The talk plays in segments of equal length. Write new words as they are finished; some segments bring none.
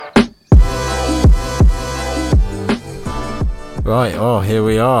Right, here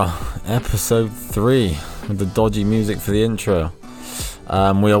we are, episode 3 with the dodgy music for the intro.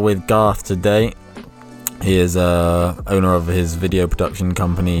 We are with Garth today. He is owner of his video production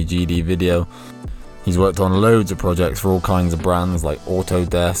company, GD Video. He's worked on loads of projects for all kinds of brands like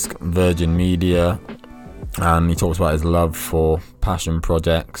Autodesk, Virgin Media, and he talks about his love for passion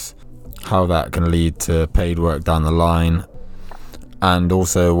projects, how that can lead to paid work down the line, and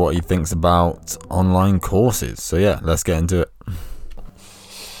also what he thinks about online courses. So yeah, let's get into it.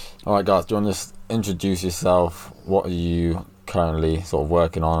 Alright Garth, do you want to just introduce yourself? What are you currently sort of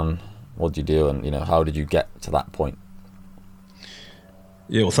working on? What do you do, and how did you get to that point?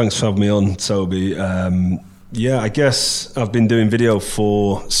 Yeah, well, thanks for having me on, Toby. I guess I've been doing video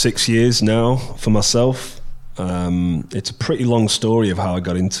for 6 years now for myself. It's a pretty long story of how I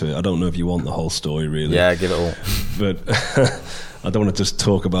got into it. I don't know if you want the whole story, really. Yeah, give it all. But I don't want to just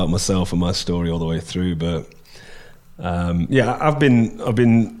talk about myself and my story all the way through. But I've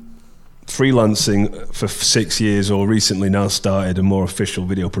been freelancing for 6 years, or recently now started a more official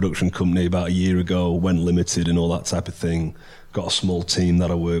video production company about a year ago, went limited and all that type of thing. Got a small team that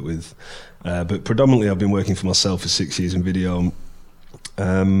I work with. But predominantly I've been working for myself for 6 years in video.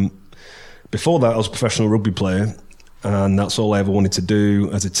 Before that I was a professional rugby player, and that's all I ever wanted to do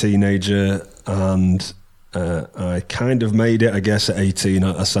as a teenager. And I kind of made it, I guess, at 18.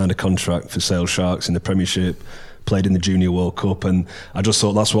 I signed a contract for Sale Sharks in the Premiership, played in the Junior World Cup, and I just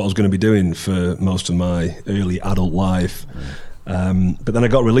thought that's what I was going to be doing for most of my early adult life. But then I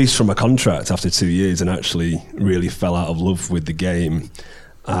got released from my contract after 2 years and actually really fell out of love with the game.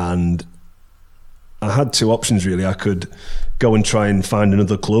 And I had two options, really. I could go and try and find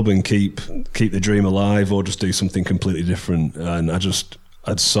another club and keep the dream alive, or just do something completely different. And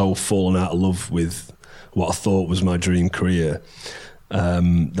I'd so fallen out of love with what I thought was my dream career,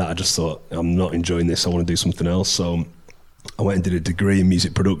 that I just thought, I'm not enjoying this, I want to do something else. So I went and did a degree in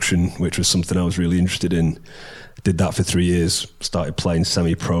music production, which was something I was really interested in. Did that for 3 years, started playing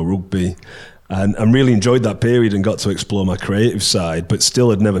semi-pro rugby, and really enjoyed that period and got to explore my creative side, but still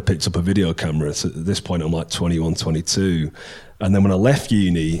had never picked up a video camera. So at this point I'm like 21, 22. And then when I left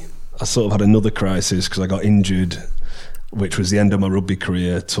uni, I sort of had another crisis because I got injured, which was the end of my rugby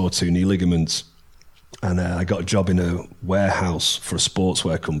career, tore 2 knee ligaments. And I got a job in a warehouse for a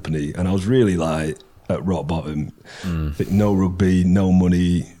sportswear company, and I was really like at rock bottom. No rugby, no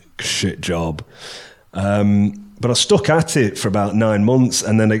money, shit job. But I stuck at it for about 9 months,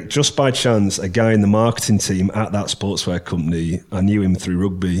 and then just by chance, a guy in the marketing team at that sportswear company, I knew him through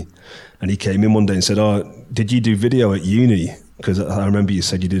rugby, and he came in one day and said, "Oh, did you do video at uni? Because I remember you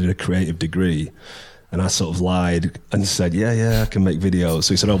said you did a creative degree." And I sort of lied and said, yeah, I can make videos.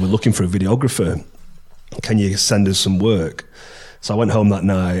 So he said, "Oh, we're looking for a videographer. Can you send us some work?" So I went home that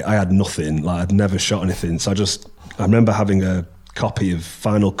night. I had nothing. I'd never shot anything. So I remember having a copy of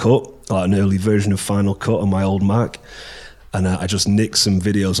Final Cut, like an early version of Final Cut on my old Mac. And I just nicked some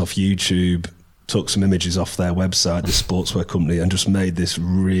videos off YouTube, took some images off their website, this sportswear company, and just made this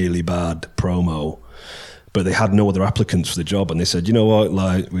really bad promo. But they had no other applicants for the job. And they said, "You know what,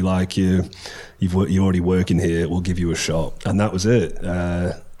 we like you. You're already working here. We'll give you a shot." And that was it.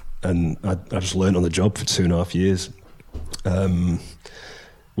 And I just learned on the job for 2.5 years.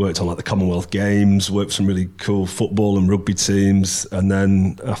 Worked on the Commonwealth Games, worked for some really cool football and rugby teams. And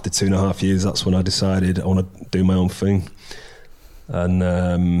then after 2.5 years, that's when I decided I want to do my own thing. And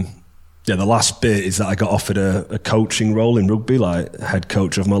the last bit is that I got offered a coaching role in rugby, like head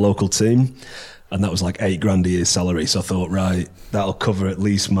coach of my local team. And that was like $8,000 a year salary. So I thought, right, that'll cover at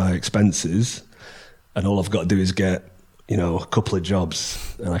least my expenses. And all I've got to do is get a couple of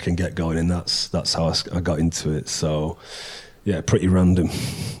jobs and I can get going, and that's how I got into it. So yeah, pretty random.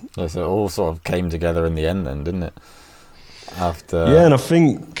 Yeah, so it all sort of came together in the end then, didn't it? And I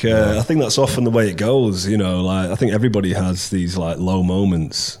think that's often the way it goes. I think everybody has these low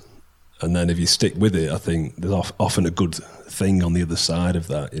moments, and then if you stick with it, I think there's often a good thing on the other side of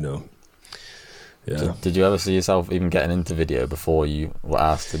that. Yeah. Did you ever see yourself even getting into video before you were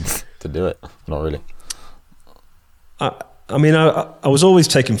asked to do it? Not really. I mean, I was always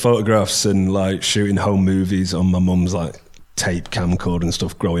taking photographs and shooting home movies on my mum's tape camcorder and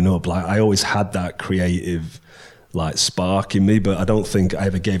stuff growing up. I always had that creative spark in me, but I don't think I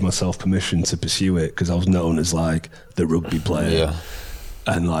ever gave myself permission to pursue it because I was known as the rugby player. Yeah.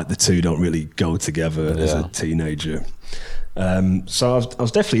 And the two don't really go together as a teenager. So I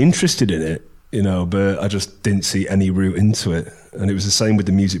was definitely interested in it, but I just didn't see any route into it. And it was the same with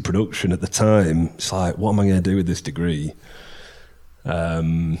the music production at the time. It's what am I going to do with this degree? I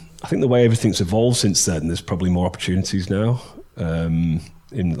think the way everything's evolved since then, there's probably more opportunities now in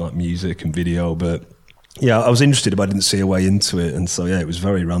music and video, but yeah, I was interested, but I didn't see a way into it, and so yeah, it was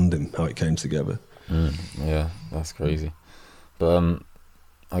very random how it came together. Yeah, that's crazy. But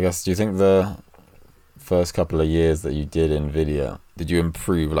I guess, do you think the first couple of years that you did in video, did you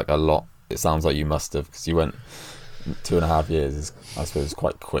improve like a lot? It sounds like you must have, because you went 2.5 years is, I suppose,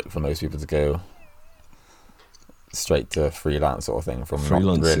 quite quick for most people to go straight to freelance sort of thing from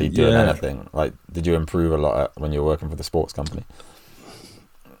not really doing anything. Like, did you improve a lot when you were working for the sports company?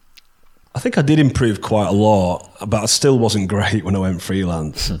 I think I did improve quite a lot, but I still wasn't great when I went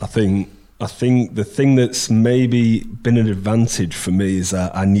freelance. I think the thing that's maybe been an advantage for me is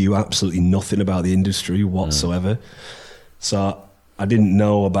that I knew absolutely nothing about the industry whatsoever. So I didn't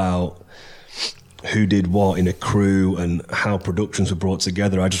know about who did what in a crew and how productions were brought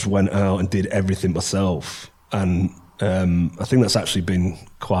together. I just went out and did everything myself. And I think that's actually been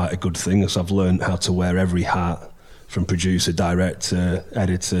quite a good thing, because I've learned how to wear every hat, from producer, director,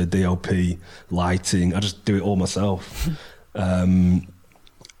 editor, DOP, lighting. I just do it all myself. And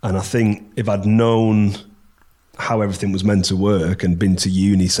I think if I'd known how everything was meant to work and been to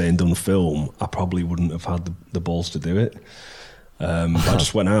uni, say, and done film, I probably wouldn't have had the balls to do it. But I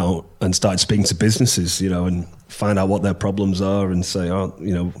just went out and started speaking to businesses, and find out what their problems are and say,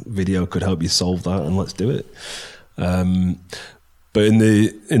 video could help you solve that, and let's do it. But in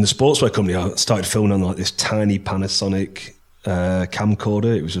the sportswear company, I started filming on like this tiny Panasonic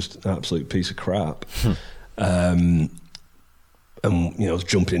camcorder. It was just an absolute piece of crap. And I was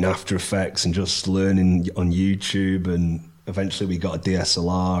jumping in After Effects and just learning on YouTube, and eventually we got a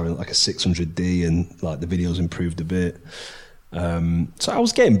DSLR and like a 600D, and like the videos improved a bit. So I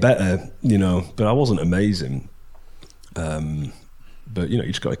was getting better, but I wasn't amazing. But you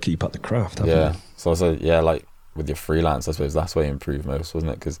just got to keep at the craft. Yeah. So like with your freelance, I suppose that's where you improved most,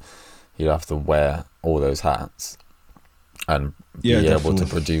 wasn't it? Because you have to wear all those hats and be able to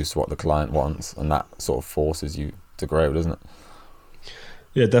produce what the client wants, and that sort of forces you to grow, doesn't it?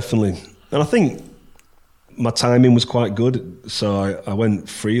 Yeah, definitely. And I think my timing was quite good. So I went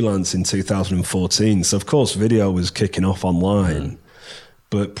freelance in 2014. So of course video was kicking off online,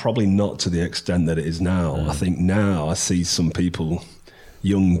 but probably not to the extent that it is now. I think now I see some people,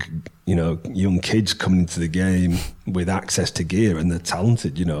 young kids coming into the game with access to gear, and they're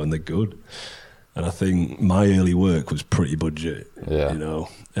talented, and they're good. And I think my early work was pretty budget, and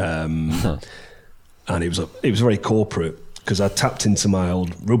it was very corporate, because I tapped into my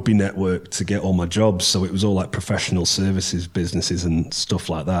old rugby network to get all my jobs. So it was all like professional services businesses and stuff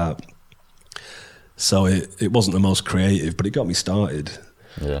like that. So it wasn't the most creative, but it got me started.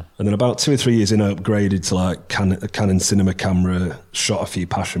 Yeah. And then about 2 or 3 years in, I upgraded to like a Canon cinema camera, shot a few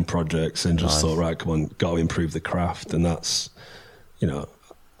passion projects, and just thought, right, come on, got to improve the craft. And that's, I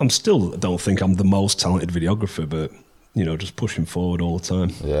don't think I'm the most talented videographer, but, just pushing forward all the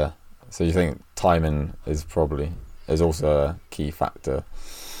time. Yeah. So you think timing is also a key factor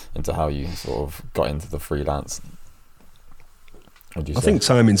into how you sort of got into the freelance? I think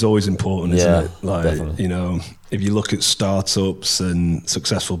timing's always important, isn't it? Like, definitely. If you look at startups and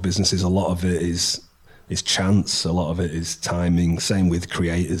successful businesses, a lot of it is chance, a lot of it is timing. Same with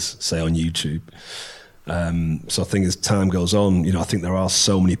creators, say on YouTube. So I think as time goes on, I think there are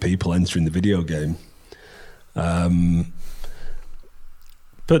so many people entering the video game. But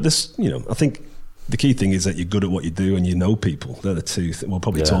this, I think the key thing is that you're good at what you do and you know people. They're the two. We'll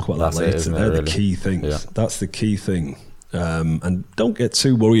probably talk about that later. They're the key things. Yeah. That's the key thing. And don't get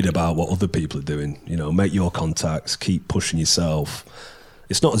too worried about what other people are doing. Make your contacts, keep pushing yourself.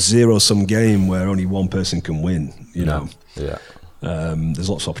 It's not a zero-sum game where only one person can win, know. Yeah. There's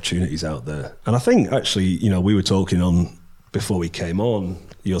lots of opportunities out there. And I think actually, we were talking on before we came on,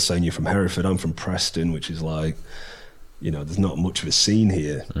 you're saying you're from Hereford, I'm from Preston, which is like, there's not much of a scene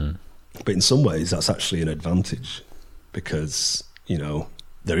here. But in some ways, that's actually an advantage, because,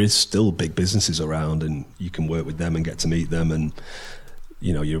 there is still big businesses around, and you can work with them and get to meet them, and,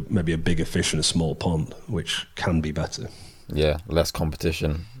 you're maybe a bigger fish in a small pond, which can be better. Yeah, less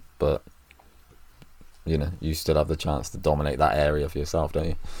competition, but, you still have the chance to dominate that area for yourself, don't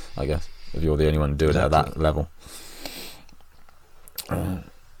you? I guess, if you're the only one doing it at that level.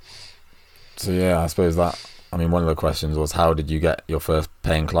 So yeah, I suppose one of the questions was, how did you get your first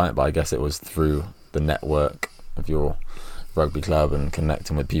paying client? But I guess it was through the network of your rugby club and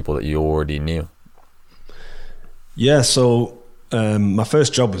connecting with people that you already knew. Yeah, so my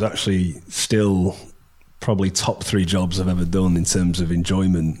first job was actually still probably top 3 jobs I've ever done in terms of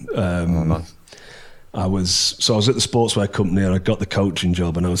enjoyment. Nice. I was at the sportswear company, and I got the coaching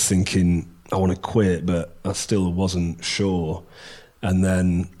job, and I was thinking I want to quit, but I still wasn't sure. And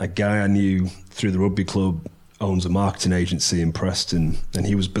then a guy I knew through the rugby club owns a marketing agency in Preston, and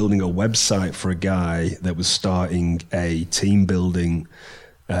he was building a website for a guy that was starting a team building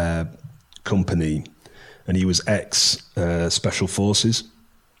company, and he was ex Special Forces.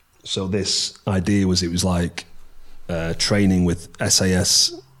 So this idea was, it was like training with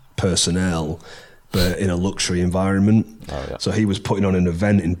SAS personnel, but in a luxury environment. Oh, yeah. So he was putting on an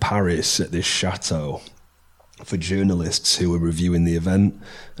event in Paris at this chateau for journalists who were reviewing the event,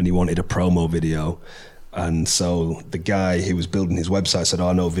 and he wanted a promo video. And so the guy who was building his website said,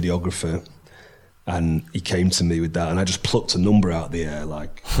 I know a videographer. And he came to me with that, and I just plucked a number out of the air,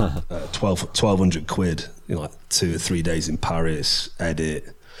 like 1,200 quid, you know, like 2 or 3 days in Paris,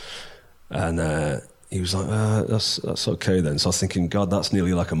 edit. And he was like, that's okay then. So I was thinking, God, that's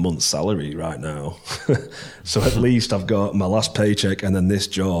nearly like a month's salary right now. So at least I've got my last paycheck and then this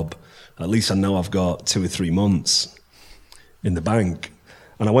job. At least I know I've got 2 or 3 months in the bank.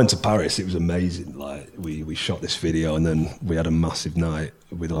 And I went to Paris. It was amazing. Like we shot this video, and then we had a massive night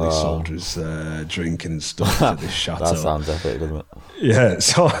with all these soldiers drinking and stuff at this chateau. That sounds epic, doesn't it? Yeah.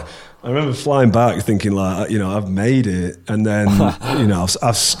 So I remember flying back thinking, like, you know, I've made it, and then you know,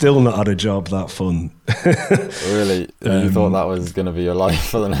 I've still not had a job that fun. Really? You thought that was going to be your life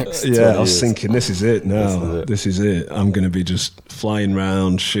for the next 20 I was years? thinking, this is it now. This is it. I'm going to be just flying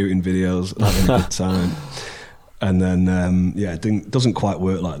around, shooting videos, having a good time. And then, it doesn't quite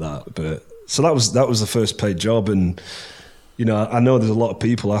work like that. But so that was the first paid job. And, you know, I know there's a lot of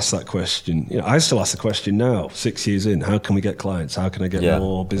people ask that question. You know, I still ask the question now, 6 years in, how can we get clients? How can I get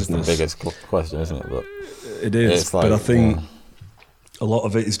more business? It's the biggest question, isn't it? But it is. Like, but I think a lot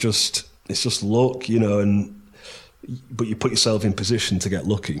of it is just luck, you know, but you put yourself in position to get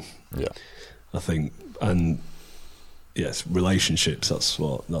lucky. Yeah. I think. And yes, relationships, that's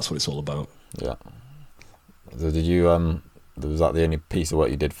what it's all about. Yeah. So did you, was that the only piece of work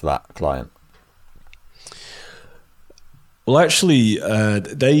you did for that client? Well, actually,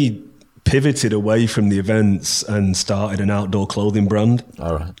 they pivoted away from the events and started an outdoor clothing brand.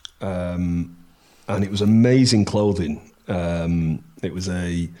 All right. And it was amazing clothing. It was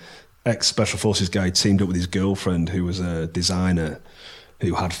a ex-Special Forces guy teamed up with his girlfriend, who was a designer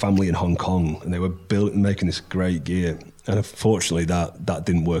who had family in Hong Kong, and they were making this great gear. And unfortunately, that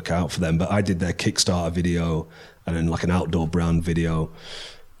didn't work out for them. But I did their Kickstarter video and then like an outdoor brand video.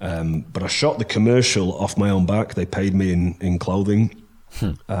 But I shot the commercial off my own back. They paid me in clothing.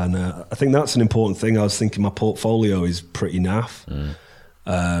 And I think that's an important thing. I was thinking my portfolio is pretty naff.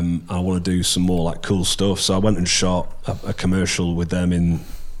 I want to do some more like cool stuff. So I went and shot a commercial with them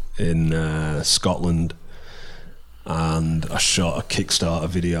in Scotland. And I shot a Kickstarter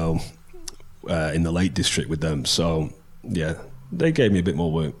video in the Lake District with them. So yeah, they gave me a bit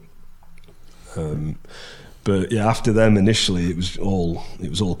more work. But yeah, after them initially, it was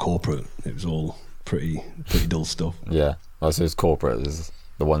all corporate. It was all pretty dull stuff. Yeah, I suppose corporate is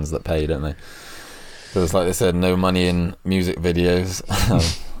the ones that pay, don't they? So it's like they said, no money in music videos.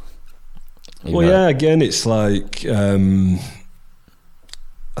 Well, yeah, again, it's like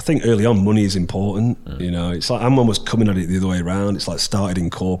I think early on money is important. You know, it's like I'm almost coming at it the other way around. It's like started in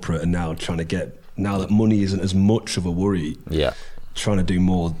corporate and now trying to get, now that money isn't as much of a worry. Yeah. Trying to do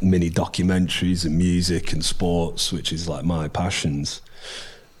more mini documentaries and music and sports, which is like my passions.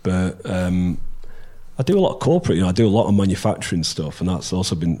 But I do a lot of corporate, you know, I do a lot of manufacturing stuff, and that's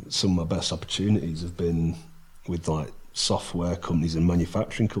also been some of my best opportunities have been with like software companies and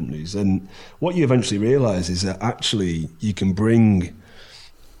manufacturing companies. And what you eventually realize is that actually you can bring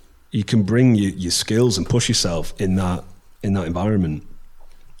your skills and push yourself in that environment.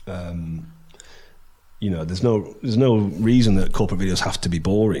 You know, there's no reason that corporate videos have to be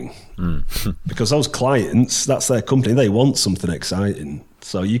boring, because those clients, that's their company, they want something exciting.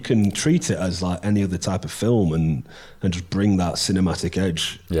 So you can treat it as like any other type of film and just bring that cinematic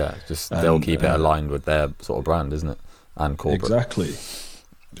edge. Yeah, just they'll keep it aligned with their sort of brand, isn't it? And corporate. Exactly.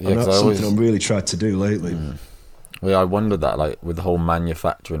 Yeah, and that's something I'm really tried to do lately. Well, I wondered that, like, with the whole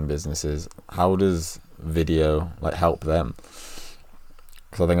manufacturing businesses, how does video like help them?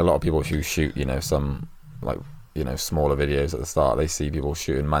 Because I think a lot of people who shoot, you know, some like, you know, smaller videos at the start, they see people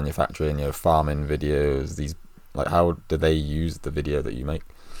shooting manufacturing, you know, farming videos. These, like, how do they use the video that you make?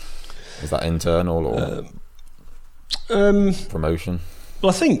 Is that internal or promotion?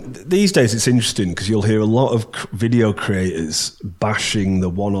 Well, I think these days it's interesting because you'll hear a lot of video creators bashing the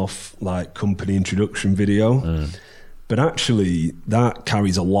one-off like company introduction video. But actually, that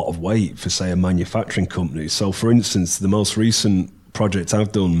carries a lot of weight for, say, a manufacturing company. So, for instance, the most recent project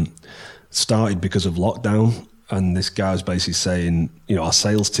I've done started because of lockdown, and this guy's basically saying, you know, our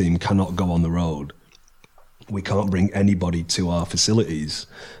sales team cannot go on the road we can't bring anybody to our facilities,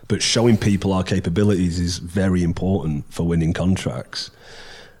 but showing people our capabilities is very important for winning contracts.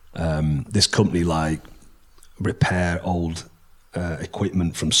 This company like repair old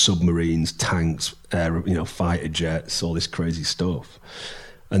equipment from submarines, tanks, fighter jets, all this crazy stuff.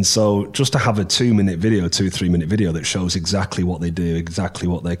 And so just to have a 3 minute video that shows exactly what they do, exactly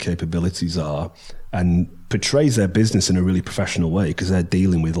what their capabilities are, and portrays their business in a really professional way, because they're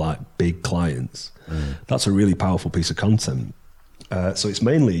dealing with like big clients. That's a really powerful piece of content. So it's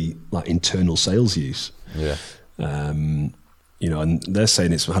mainly like internal sales use. Yeah. And they're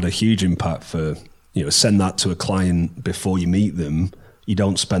saying it's had a huge impact for, send that to a client before you meet them. You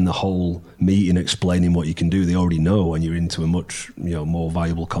don't spend the whole meeting explaining what you can do. They already know, and you're into a much more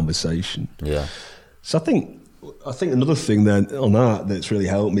valuable conversation. Yeah. So I think another thing then on that's really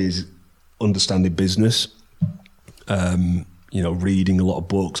helped me is understanding business. Reading a lot of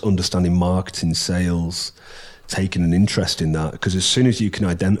books, understanding marketing, sales, taking an interest in that. Because as soon as you can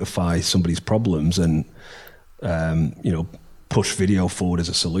identify somebody's problems and push video forward as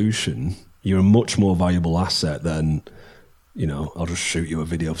a solution, you're a much more valuable asset than, I'll just shoot you a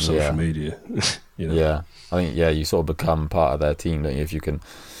video for social media. Yeah. I think, you sort of become part of their team, don't you? If you can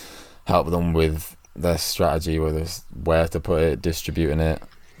help them with their strategy, whether it's where to put it, distributing it,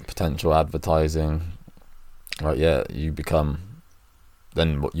 potential advertising, you become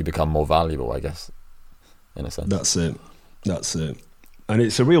more valuable, I guess, in a sense. That's it. And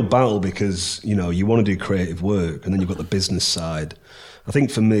it's a real battle because, you want to do creative work and then you've got the business side. I think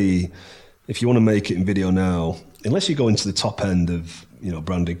for me, if you want to make it in video now, unless you go into the top end of,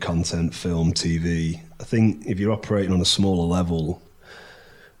 branded content, film, TV, I think if you're operating on a smaller level,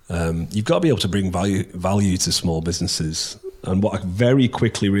 you've got to be able to bring value to small businesses. And what I very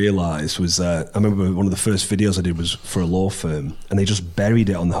quickly realised was that I remember one of the first videos I did was for a law firm, and they just buried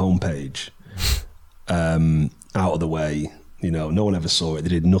it on the homepage, out of the way. No one ever saw it. They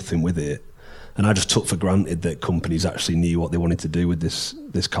did nothing with it. And I just took for granted that companies actually knew what they wanted to do with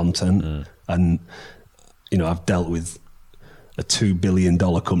this content. And, I've dealt with a $2 billion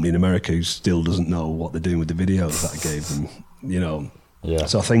company in America who still doesn't know what they're doing with the videos that I gave them, Yeah.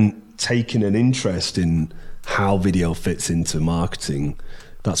 So I think taking an interest in how video fits into marketing,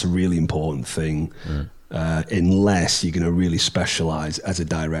 that's a really important thing. Unless you're going to really specialize as a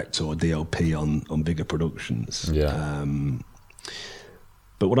director or DOP on bigger productions. Yeah.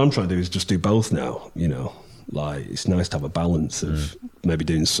 But what I'm trying to do is just do both now, like it's nice to have a balance of maybe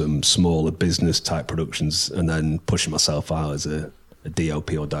doing some smaller business type productions and then pushing myself out as a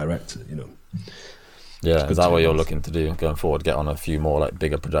DOP or director, Yeah, is that what you're looking to do going forward? Get on a few more like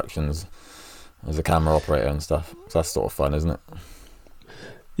bigger productions as a camera operator and stuff? So that's sort of fun, isn't it?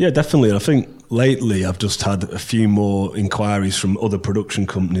 Yeah, definitely. I think lately I've just had a few more inquiries from other production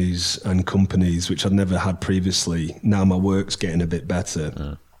companies and companies which I'd never had previously. Now my work's getting a bit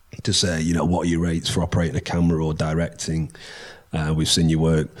better to say, what are your rates for operating a camera or directing? We've seen your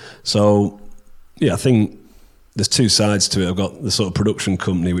work. So, I think there's two sides to it. I've got the sort of production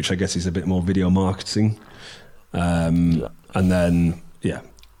company, which I guess is a bit more video marketing. And then,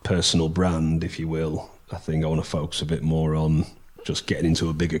 personal brand, if you will. I think I want to focus a bit more on just getting into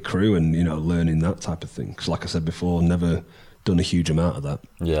a bigger crew and, learning that type of thing. Because like I said before, never done a huge amount of that.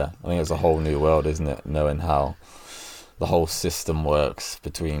 Yeah, I think it's a whole new world, isn't it? Knowing how the whole system works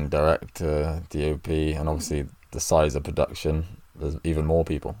between director, DOP, and obviously the size of production. There's even more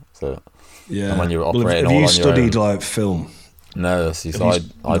people. So and when you're operating have you all on studied your own, like film? No, so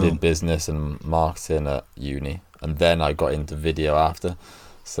I did business and marketing at uni, and then I got into video after.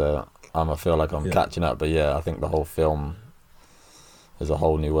 So I feel like I'm catching up. But I think the whole film is a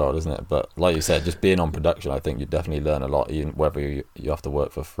whole new world, isn't it? But like you said, just being on production, I think you definitely learn a lot, even whether you have to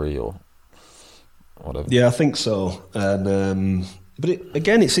work for free or whatever. Yeah, I think so. And but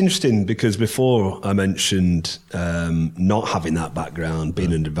again, it's interesting because before I mentioned not having that background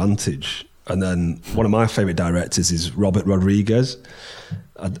being an advantage. And then one of my favourite directors is Robert Rodriguez.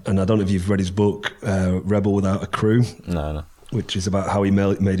 And I don't know if you've read his book, Rebel Without a Crew. No. Which is about how he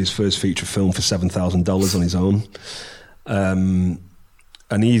made his first feature film for $7,000 on his own.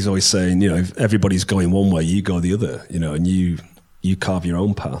 And he's always saying, if everybody's going one way, you go the other, and you carve your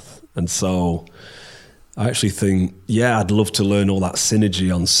own path. And so I actually think, I'd love to learn all that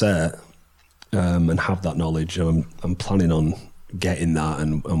synergy on set and have that knowledge. I'm planning on getting that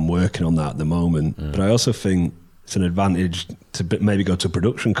and I'm working on that at the moment. But I also think it's an advantage to maybe go to a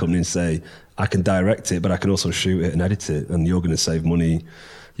production company and say, I can direct it, but I can also shoot it and edit it, and you're going to save money,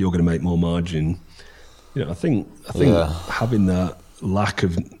 you're going to make more margin. I think having that lack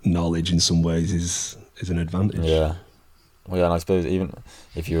of knowledge in some ways is an advantage. Yeah, Well, yeah, and I suppose even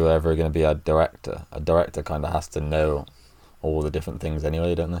if you were ever going to be a director kind of has to know all the different things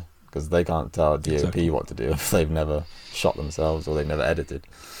anyway, don't they? Because they can't tell a DOP Exactly. what to do if they've never shot themselves or they've never edited.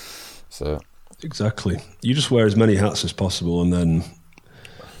 So Exactly. You just wear as many hats as possible, and then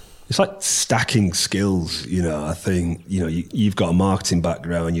it's like stacking skills. I think you've got a marketing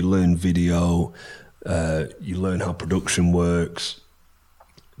background. You learn video. You learn how production works.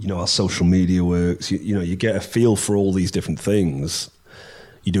 How social media works. You get a feel for all these different things.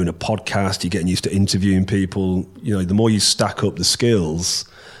 You're doing a podcast. You're getting used to interviewing people. The more you stack up the skills,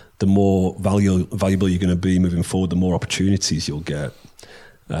 the more valuable you're going to be moving forward. The more opportunities you'll get.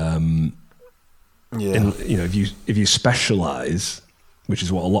 And if you specialize, which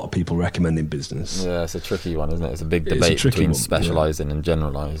is what a lot of people recommend in business. Yeah, it's a tricky one, isn't it? It's a big debate between specializing and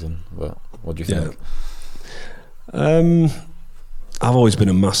generalizing. But what do you think? I've always been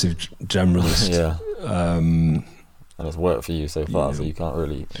a massive generalist. Yeah. And it's worked for you so far, so you can't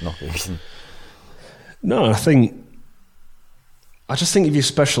really knock it. No, I just think if you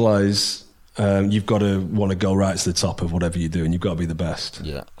specialize, you've got to want to go right to the top of whatever you do, and you've got to be the best.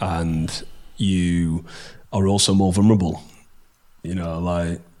 Yeah. And you are also more vulnerable.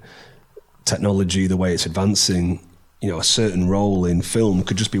 Like technology, the way it's advancing, a certain role in film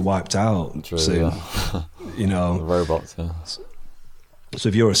could just be wiped out. True, soon. yeah. Robots, yeah. So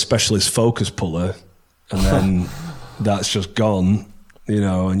if you're a specialist focus puller and then that's just gone,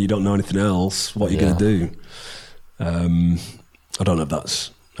 and you don't know anything else, what are you going to do? I don't know if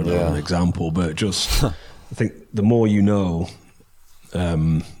that's an example, but just I think the more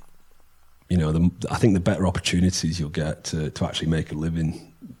I think the better opportunities you'll get to actually make a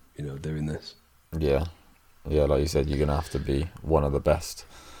living, doing this. Yeah. Yeah, like you said, you're going to have to be one of the best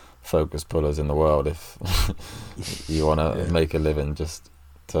focus pullers in the world if you want to make a living just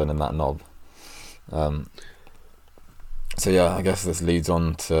turning that knob. So yeah, I guess this leads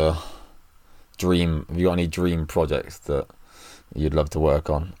on to have you got any dream projects that you'd love to work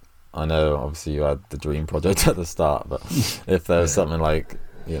on? I know obviously you had the dream project at the start, but if there's something like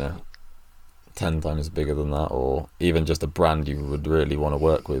 10 times bigger than that, or even just a brand you would really want to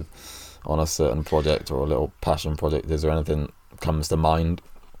work with on a certain project or a little passion project, is there anything that comes to mind?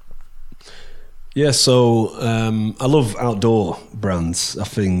 Yeah, so I love outdoor brands. I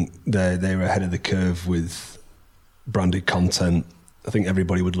think they're ahead of the curve with branded content. I think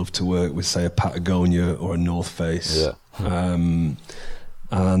everybody would love to work with, say, a Patagonia or a North Face. Yeah.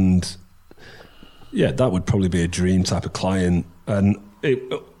 And yeah, that would probably be a dream type of client. And I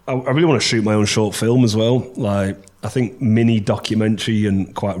really want to shoot my own short film as well. Like, I think mini documentary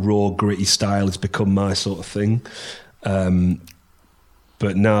and quite raw, gritty style has become my sort of thing.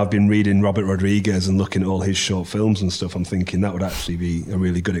 But now I've been reading Robert Rodriguez and looking at all his short films and stuff. I'm thinking that would actually be a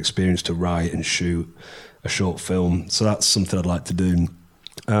really good experience to write and shoot a short film. So that's something I'd like to do.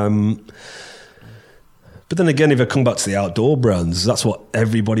 But then again, if I come back to the outdoor brands, that's what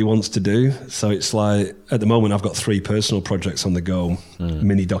everybody wants to do. So it's like, at the moment, I've got 3 personal projects on the go,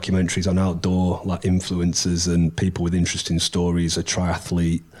 mini documentaries on outdoor, like influencers and people with interesting stories, a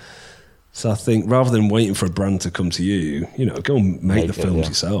triathlete. So I think rather than waiting for a brand to come to you, go and make the films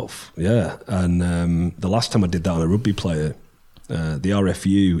yourself. Yeah. And the last time I did that on a rugby player, the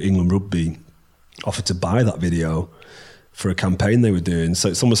RFU, England Rugby, offered to buy that video for a campaign they were doing. So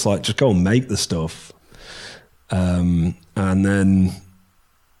it's almost like, just go and make the stuff. And then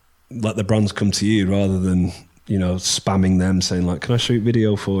let the brands come to you rather than, spamming them saying like, can I shoot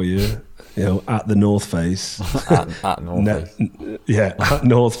video for you? At the North Face. at North Face. Yeah, at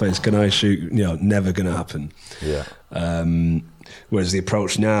North Face, can I shoot? Never going to happen. Yeah. Whereas the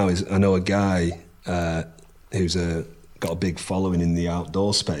approach now is, I know a guy who's got a big following in the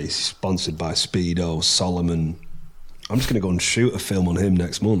outdoor space, sponsored by Speedo, Solomon. I'm just going to go and shoot a film on him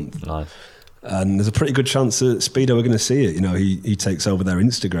next month. Nice. And there's a pretty good chance that Speedo are going to see it. He takes over their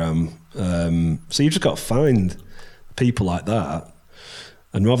Instagram. So you've just got to find people like that.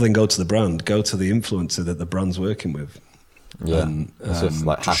 And rather than go to the brand, go to the influencer that the brand's working with. Yeah, it's just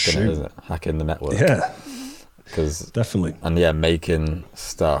like hacking it, isn't it? Hacking the network. Yeah, definitely. And yeah, making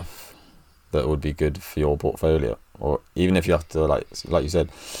stuff that would be good for your portfolio. Or even if you have to, like you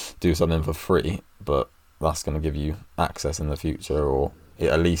said, do something for free, but that's going to give you access in the future, or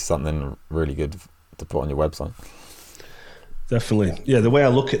at least something really good to put on your website. Definitely. Yeah, the way I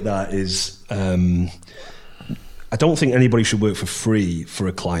look at that is... I don't think anybody should work for free for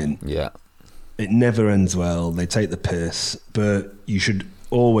a client. Yeah. It never ends well. They take the piss, but you should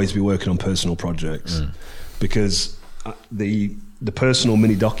always be working on personal projects because the personal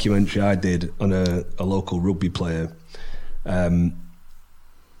mini documentary I did on a local rugby player,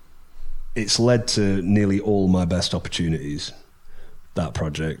 it's led to nearly all my best opportunities, that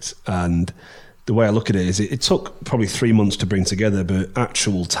project. And the way I look at it is it took probably 3 months to bring together, but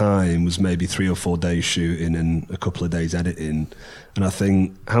actual time was maybe 3 or 4 days shooting and a couple of days editing. And I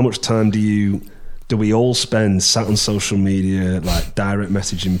think, how much time do we all spend sat on social media, like direct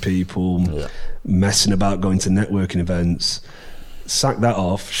messaging people, messing about, going to networking events? Sack that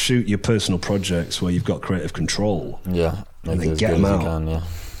off, shoot your personal projects where you've got creative control. Yeah. And then get them out.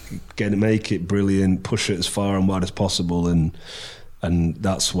 Make it brilliant, push it as far and wide as possible, and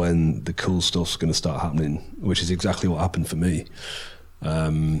that's when the cool stuff's going to start happening, which is exactly what happened for me.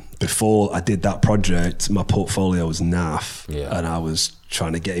 Before I did that project, my portfolio was naff, and I was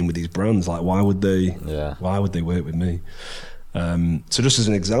trying to get in with these brands. Like, why would they work with me? So just as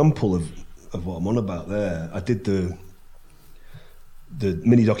an example of what I'm on about there, I did the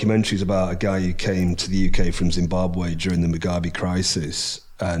mini documentaries about a guy who came to the UK from Zimbabwe during the Mugabe crisis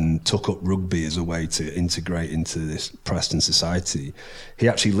and took up rugby as a way to integrate into this Preston society. He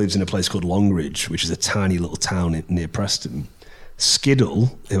actually lives in a place called Longridge, which is a tiny little town near Preston.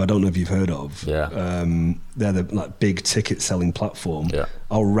 Skiddle, who I don't know if you've heard of, they're the big ticket selling platform,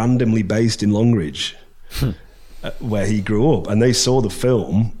 are randomly based in Longridge, where he grew up. And they saw the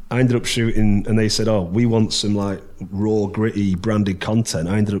film. I ended up shooting, and they said, "Oh, we want some like raw, gritty, branded content."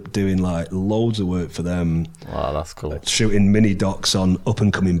 I ended up doing like loads of work for them. Wow, that's cool. Shooting mini docs on up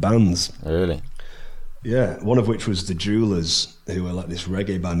and coming bands. Really? Yeah, one of which was the Jewelers, who were like this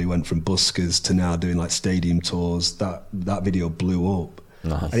reggae band who went from buskers to now doing like stadium tours. That video blew up.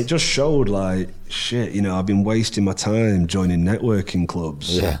 Nice. And it just showed like, shit, I've been wasting my time joining networking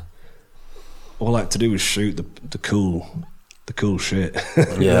clubs. Yeah. All I had to do was shoot the cool shit.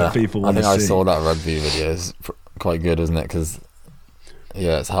 Yeah, people I think I see. saw that rugby video. It's quite good, isn't it? Because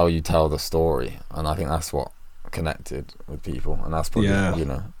it's how you tell the story, and I think that's what connected with people, and that's probably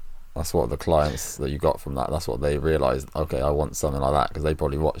that's what the clients that you got from that's what they realised. Okay, I want something like that, because they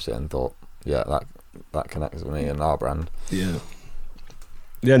probably watched it and thought, that connects with me and our brand. Yeah,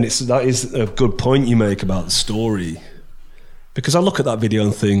 and that is a good point you make about the story. Because I look at that video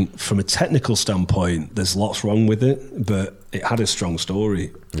and think, from a technical standpoint, there's lots wrong with it, but it had a strong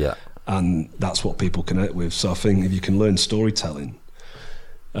story. Yeah. And that's what people connect with. So I think if you can learn storytelling,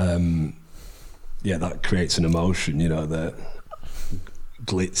 that creates an emotion, that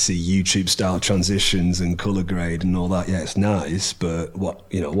glitzy YouTube style transitions and color grade and all that. Yeah, it's nice, but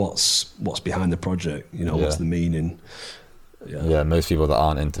what's behind the project? What's the meaning? Yeah, most people that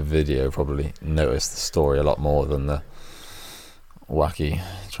aren't into video probably notice the story a lot more than the wacky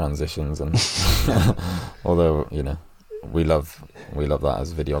transitions, and although we love that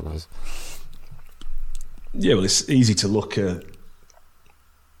as videographers. Yeah, well, it's easy to look at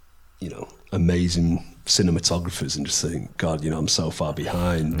amazing cinematographers and just think, God, I'm so far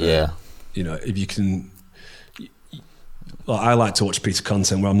behind. But, if you can, I like to watch a piece of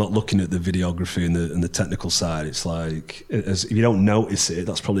content where I'm not looking at the videography and the technical side. It's like, if you don't notice it,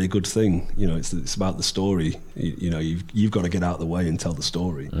 that's probably a good thing. It's about the story. You've got to get out of the way and tell the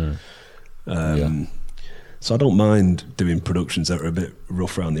story. So I don't mind doing productions that are a bit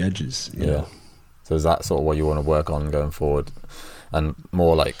rough around the edges. Yeah. So is that sort of what you want to work on going forward, and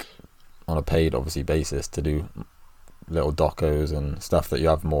more like on a paid, obviously, basis, to do little docos and stuff that you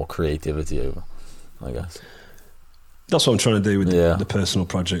have more creativity over, I guess? That's what I'm trying to do with the personal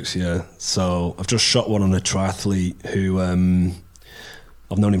projects, So I've just shot one on a triathlete who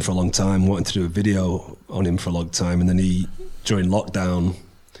I've known him for a long time, wanting to do a video on him for a long time, and then during lockdown,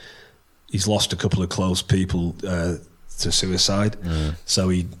 he's lost a couple of close people to suicide. So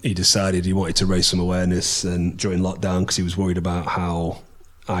he decided he wanted to raise some awareness, and during lockdown, because he was worried about how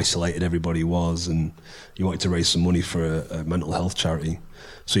isolated everybody was, and he wanted to raise some money for a mental health charity.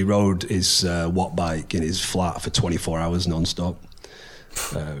 So he rode his watt bike in his flat for 24 hours non-stop,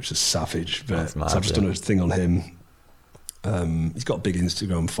 which is savage. But so I've just done a thing on him. He's got a big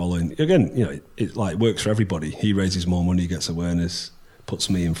Instagram following. Again, it like works for everybody. He raises more money, gets awareness, puts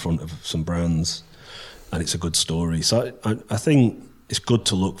me in front of some brands, and it's a good story. So I think it's good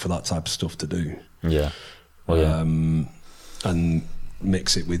to look for that type of stuff to do. Yeah. Well, and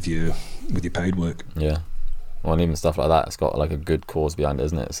mix it with your paid work. Yeah. Well, and even stuff like that, it's got like a good cause behind it,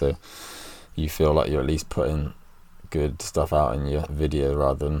 isn't it? So you feel like you're at least putting good stuff out in your video,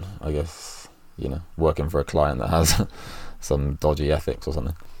 rather than, I guess, working for a client that has some dodgy ethics or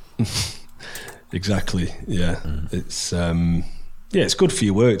something. Exactly. Yeah. It's it's good for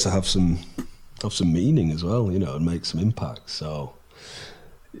your work to have some meaning as well, and make some impact. So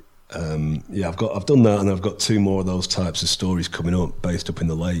I've done that, and I've got 2 more of those types of stories coming up, based up in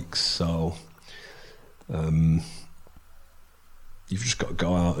the lakes. So you've just got to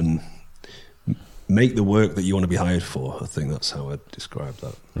go out and make the work that you want to be hired for. I think that's how I'd describe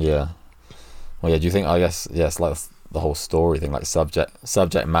that. Yeah. Well, yeah. Do you think? I guess yes. Like the whole story thing, like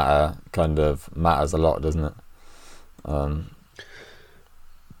subject matter, kind of matters a lot, doesn't it?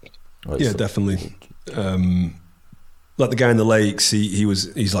 Yeah, definitely. Like the guy in the lakes, he was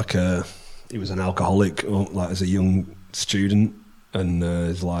an alcoholic, like as a young student, and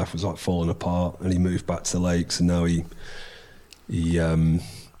his life was like falling apart, and he moved back to the lakes, and now he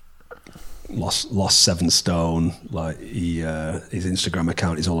lost 7 stone. Like his Instagram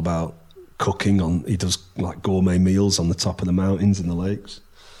account is all about cooking. He does like gourmet meals on the top of the mountains in the lakes.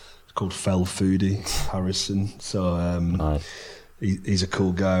 It's called Fell Foodie Harrison. So nice. He's a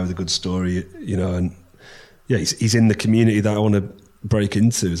cool guy with a good story, you know, and yeah, he's in the community that I want to break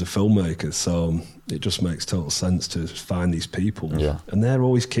into as a filmmaker. So it just makes total sense to find these people. Yeah. And they're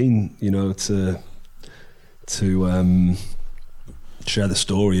always keen, you know, to share the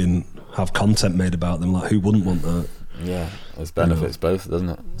story and have content made about them. Like, who wouldn't want that? Yeah, it benefits both, doesn't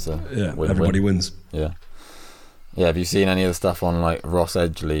it? So yeah, everybody wins. Yeah. Yeah, have you seen any of the stuff on like Ross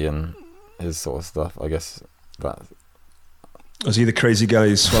Edgley and his sort of stuff? I guess that... Was he the crazy guy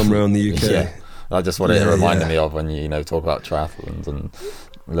who swam around the UK? Yeah. That's just what it reminded me of when you know, talk about triathlons and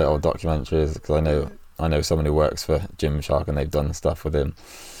little documentaries, because I know someone who works for Gymshark and they've done stuff with him.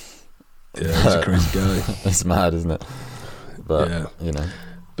 Yeah, he's a crazy guy. It's mad, isn't it? But yeah. You know,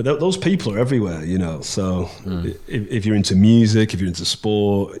 but those people are everywhere, you know. So if you're into music, if you're into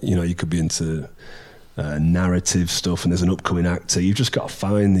sport, you know, you could be into narrative stuff, and there's an upcoming actor. You've just got to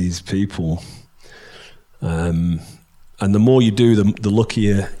find these people. And the more you do, the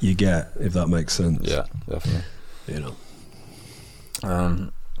luckier you get, if that makes sense. Yeah, definitely. You know.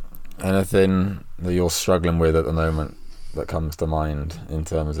 Anything that you're struggling with at the moment that comes to mind in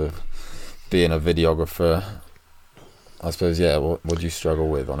terms of being a videographer? I suppose, yeah, what do you struggle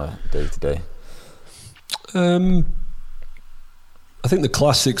with on a day-to-day? I think the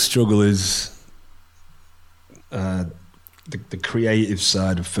classic struggle is the creative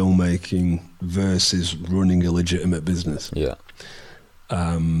side of filmmaking versus running a legitimate business. Yeah.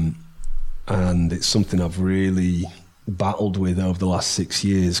 And it's something I've really battled with over the last 6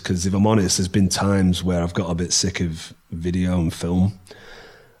 years, because if I'm honest, there's been times where I've got a bit sick of video and film,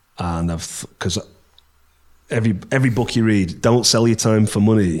 and because every book you read, don't sell your time for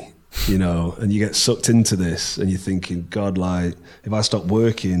money, you know, and you get sucked into this and you're thinking, God, like, if I stop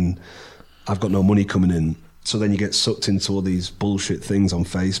working, I've got no money coming in. So then you get sucked into all these bullshit things on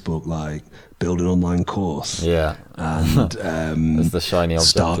Facebook, like build an online course. Yeah. And it's the shiny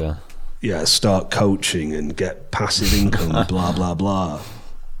object. Start coaching and get passive income, blah, blah, blah.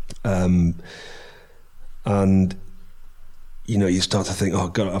 And, you know, you start to think, oh,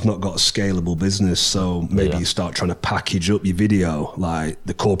 God, I've not got a scalable business. So maybe you start trying to package up your video, like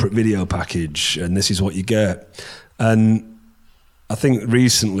the corporate video package, and this is what you get. And I think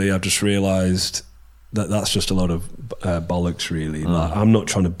recently I've just realised that's just a lot of bollocks, really. Like, I'm not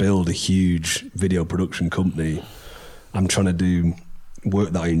trying to build a huge video production company. I'm trying to do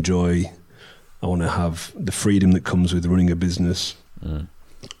work that I enjoy. I want to have the freedom that comes with running a business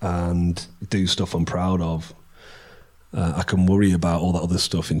and do stuff I'm proud of. I can worry about all that other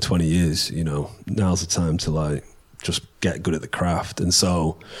stuff in 20 years, you know. Now's the time to, like, just get good at the craft. And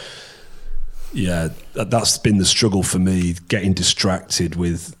so, yeah, that's been the struggle for me, getting distracted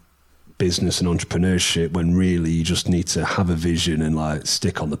with business and entrepreneurship when really you just need to have a vision and, like,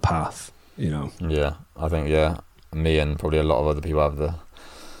 stick on the path, you know. Yeah, I think, me and probably a lot of other people have the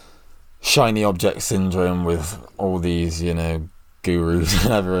shiny object syndrome with all these, you know, gurus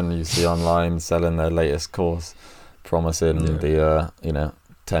and everyone you see online selling their latest course, promising the you know,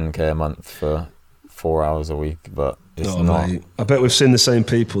 10k a month for 4 hours a week, but it's not. Mate, I bet we've seen the same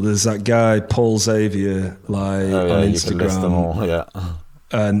people. There's that guy Paul Xavier, like, on Instagram. You can list them all,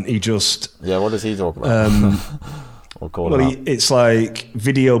 and he just... Yeah, what does he talk about? It's like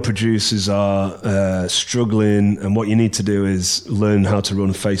video producers are struggling, and what you need to do is learn how to run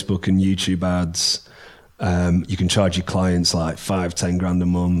Facebook and YouTube ads. You can charge your clients like 5-10 grand a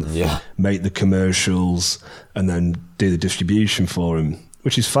month, make the commercials, and then do the distribution for them,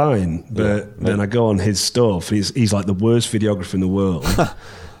 which is fine. But then I go on his stuff. He's like the worst videographer in the world.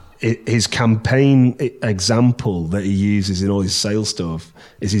 His campaign example that he uses in all his sales stuff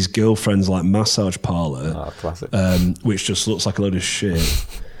is his girlfriend's like massage parlor, classic. Which just looks like a load of shit.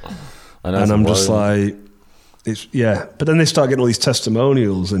 And I'm just like, but then they start getting all these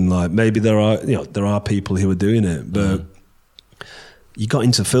testimonials, and like, maybe there are people who are doing it, but you got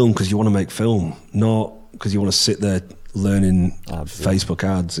into film because you want to make film, not because you want to sit there learning Facebook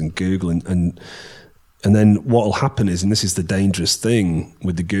ads and Google and And then what will happen is, and this is the dangerous thing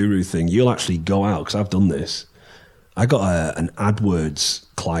with the guru thing, you'll actually go out, because I've done this. I got an AdWords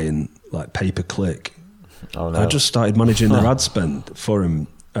client, like pay-per-click. Oh, no. I just started managing their ad spend for him,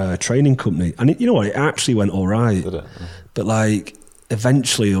 training company. And you know what? It actually went all right. Did it? But like,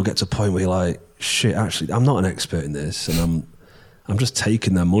 eventually you'll get to a point where you're like, shit, actually, I'm not an expert in this. And I'm just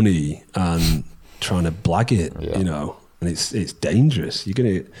taking their money and trying to blag it, you know? And it's dangerous. You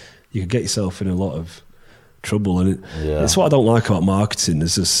could get yourself in a lot of trouble. And it's what I don't like about marketing.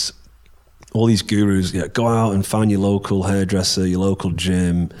 There's just all these gurus, go out and find your local hairdresser, your local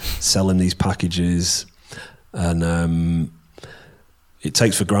gym, selling these packages. And it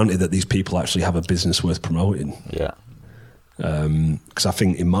takes for granted that these people actually have a business worth promoting. Yeah. Because I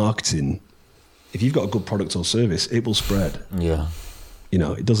think in marketing, if you've got a good product or service, it will spread. Yeah. You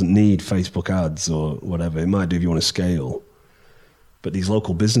know, it doesn't need Facebook ads or whatever. It might do if you want to scale. But these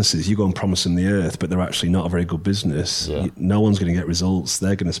local businesses, you go and promise them the earth, but they're actually not a very good business. Yeah. No one's going to get results.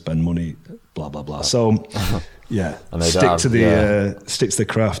 They're going to spend money, blah, blah, blah. So, yeah, And stick to the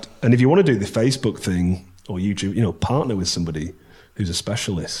craft. And if you want to do the Facebook thing or YouTube, you know, partner with somebody who's a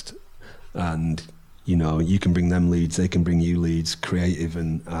specialist, and you know, you can bring them leads, they can bring you leads, creative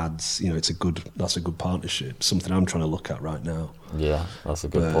and ads. You know, that's a good partnership. Something I'm trying to look at right now. Yeah, that's a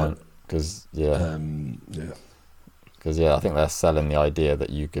good point. Because yeah. Because I think they're selling the idea that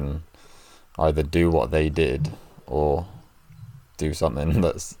you can either do what they did or do something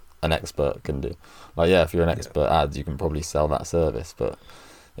that's an expert can do. Like, if you're an expert ads, you can probably sell that service. But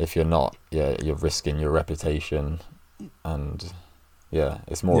if you're not, you're risking your reputation, and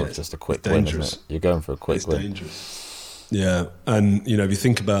it's more of just a quick win, isn't it? You're going for a quick win. It's dangerous. Yeah, and you know, if you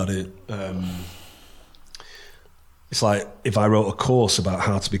think about it, it's like if I wrote a course about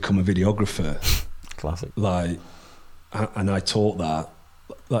how to become a videographer. Classic. Like, and I taught that.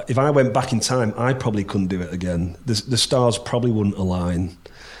 Like, if I went back in time, I probably couldn't do it again. The stars probably wouldn't align.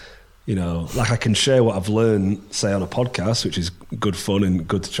 You know, like I can share what I've learned, say on a podcast, which is good fun and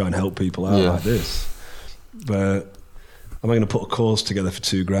good to try and help people out like this. But am I going to put a course together for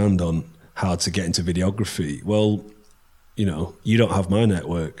 $2,000 on how to get into videography? Well, you know, you don't have my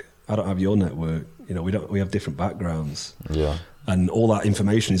network. I don't have your network. You know, we have different backgrounds. Yeah. And all that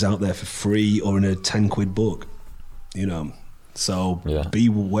information is out there for free or in a 10 quid book, you know. So be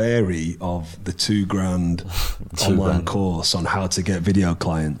wary of the $2,000 online course on how to get video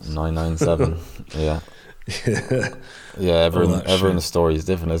clients. 997. Everyone's story is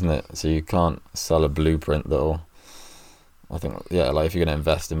different, isn't it? So you can't sell a blueprint that'll, I think, like if you're going to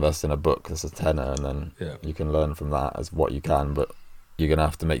invest in a book that's a tenner, and then you can learn from that as what you can, but you're going to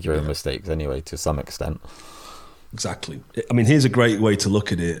have to make your own mistakes anyway to some extent. Exactly. I mean, here's a great way to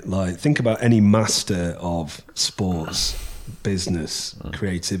look at it. Like, think about any master of sports, business,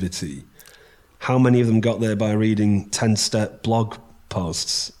 creativity. How many of them got there by reading 10-step blog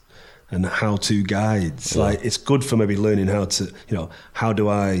posts and how-to guides? Like, it's good for maybe learning how to, you know, how do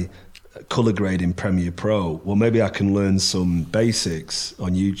I color grade in Premiere Pro? Well, maybe I can learn some basics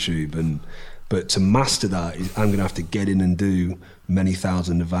on YouTube, but to master that, I'm going to have to get in and do many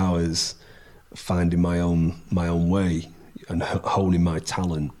thousands of hours finding my own way and honing my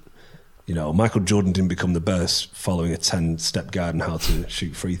talent. You know, Michael Jordan didn't become the best following a 10-step guide on how to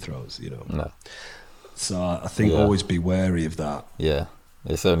shoot free throws, you know. No. So I think always be wary of that. Yeah,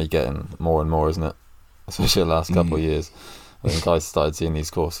 it's only getting more and more, isn't it? Especially the last couple of years. I think I started seeing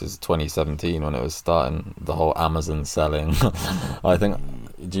these courses 2017 when it was starting, the whole Amazon selling. I think,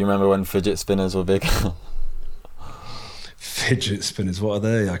 do you remember when fidget spinners were big? Fidget spinners, what are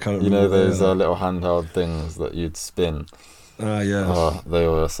they? I can't remember. You know those little handheld things that you'd spin? Yeah. Oh, they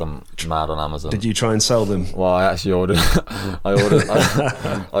were some mad on Amazon. Did you try and sell them? Well, I actually ordered. I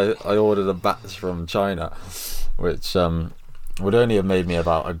ordered a batch from China, which would only have made me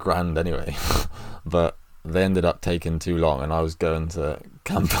about $1,000 anyway. But they ended up taking too long, and I was going to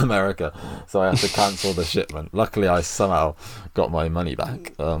Camp America, so I had to cancel the shipment. Luckily, I somehow got my money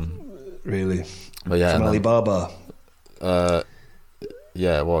back. Really? But yeah, from Alibaba.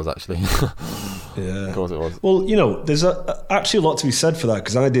 Yeah, it was actually. Yeah, of course it was. Well, you know, there's actually a lot to be said for that,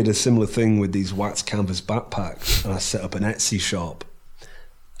 because I did a similar thing with these wax canvas backpacks, and I set up an Etsy shop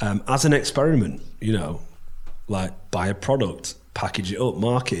as an experiment. You know, like buy a product, package it up,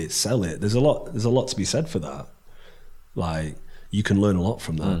 market it, sell it. There's a lot to be said for that. Like, you can learn a lot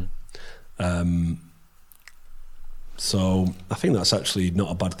from that. So I think that's actually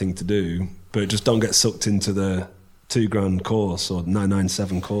not a bad thing to do, but just don't get sucked into the $2,000 course or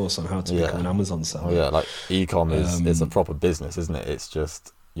 997 course on how to become an Amazon seller. Oh yeah, like e-com is a proper business, isn't it? It's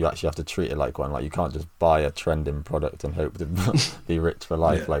just you actually have to treat it like one. Like, you can't just buy a trending product and hope to be rich for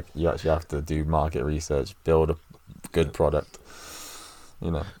life. Yeah. Like, you actually have to do market research, build a good product,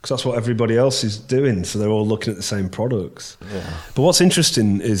 you know. Because that's what everybody else is doing, so they're all looking at the same products. Yeah. But what's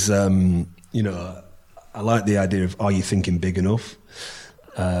interesting is, you know, I like the idea of, are you thinking big enough?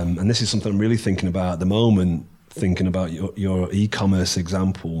 And this is something I'm really thinking about at the moment, thinking about your e-commerce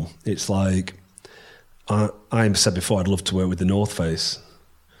example. It's like, I said before, I'd love to work with the North Face.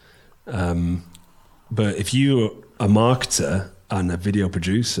 But if you're a marketer and a video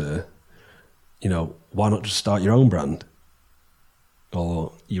producer, you know, why not just start your own brand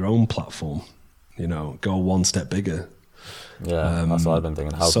or your own platform? You know, go one step bigger. Yeah, that's what I've been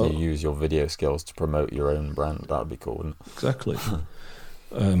thinking. How can you use your video skills to promote your own brand? That'd be cool, wouldn't it? Exactly.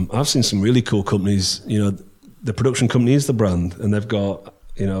 I've seen some really cool companies. You know, the production company is the brand, and they've got,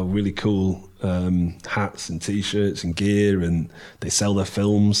 you know, really cool hats and T-shirts and gear, and they sell their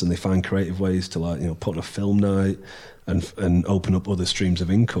films, and they find creative ways to, like, you know, put on a film night and open up other streams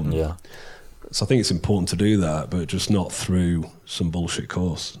of income. Yeah. So I think it's important to do that, but just not through some bullshit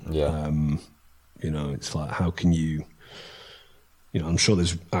course. Yeah. You know, it's like, how can you? You know, I'm sure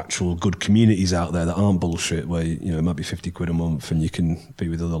there's actual good communities out there that aren't bullshit, where, you know, it might be 50 quid a month and you can be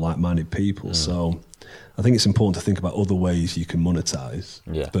with other like-minded people. So I think it's important to think about other ways you can monetize,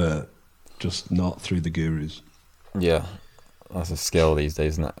 but just not through the gurus. Yeah, that's a skill these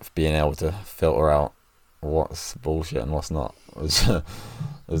days, isn't it? Being able to filter out what's bullshit and what's not. It's not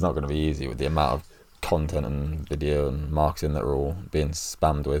going to be easy with the amount of content and video and marketing that we're all being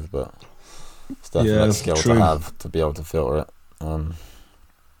spammed with, but it's definitely a skill to have, to be able to filter it.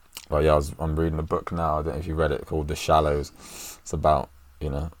 But yeah, I'm reading a book now, I don't know if you read it, called The Shallows. It's about,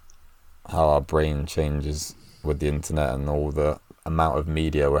 you know, how our brain changes with the internet and all the amount of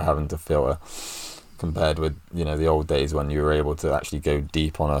media we're having to filter, compared with, you know, the old days when you were able to actually go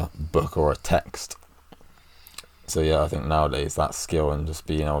deep on a book or a text. So yeah, I think nowadays that skill and just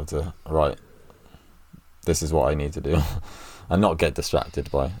being able to, right, this is what I need to do and not get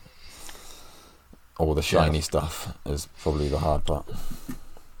distracted by all the shiny stuff is probably the hard part.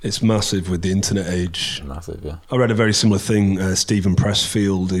 It's massive with the internet age. Massive, yeah. I read a very similar thing. Stephen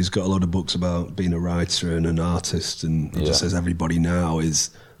Pressfield, he's got a lot of books about being a writer and an artist, and he just says everybody now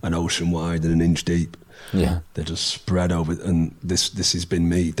is an ocean wide and an inch deep. Yeah. They're just spread over, and this has been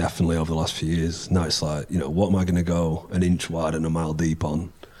me definitely over the last few years. Now it's like, you know, what am I going to go an inch wide and a mile deep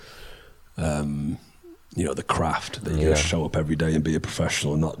on? You know, the craft that you just show up every day and be a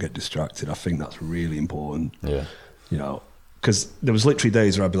professional and not get distracted. I think that's really important. Yeah. You know, because there was literally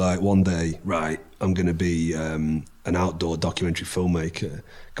days where I'd be like, one day, right, I'm going to be an outdoor documentary filmmaker,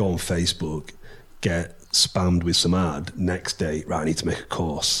 go on Facebook, get spammed with some ad. Next day, right, I need to make a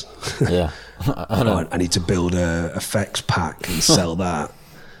course. Yeah. I need to build a effects pack and sell that.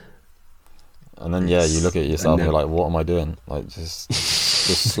 And then, you look at yourself and you're like, what am I doing? Like, just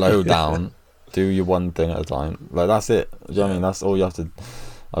slow down. Do your one thing at a time. Like, that's it. Do you know what I mean? That's all you have to...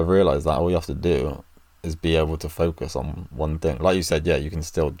 I've realised that all you have to do is be able to focus on one thing. Like you said, you can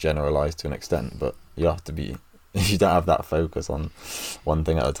still generalise to an extent, but you have to be... If you don't have that focus on one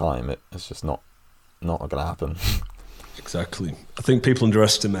thing at a time, it's just not going to happen. Exactly. I think people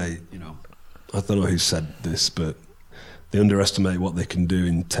underestimate, you know... I don't know who said this, but they underestimate what they can do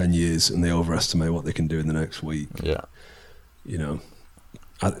in 10 years and they overestimate what they can do in the next week. Yeah. You know...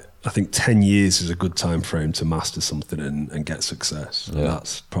 I think 10 years is a good time frame to master something and get success. Yeah. And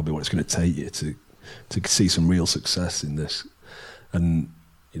that's probably what it's going to take you to see some real success in this. And,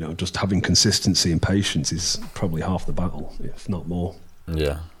 you know, just having consistency and patience is probably half the battle, if not more.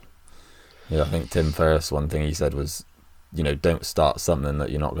 Yeah. Yeah, I think Tim Ferriss, one thing he said was, you know, don't start something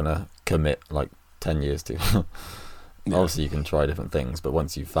that you're not going to commit like 10 years to. Obviously, you can try different things, but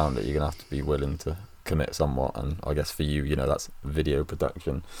once you've found it, you're going to have to be willing to commit somewhat. And I guess for you, you know, that's video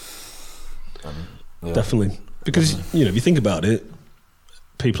production. Definitely, because you know, if you think about it,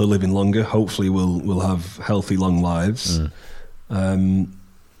 people are living longer. Hopefully, we'll have healthy, long lives.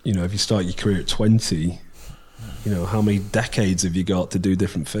 You know, if you start your career at 20, you know, how many decades have you got to do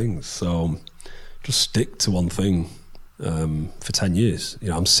different things? So just stick to one thing for 10 years. You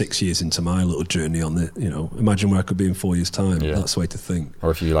know, I'm 6 years into my little journey on it. You know, imagine where I could be in 4 years' time. That's the way to think. Or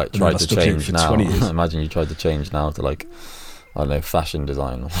if you like tried to change now, imagine you tried to change now to like, I don't know, fashion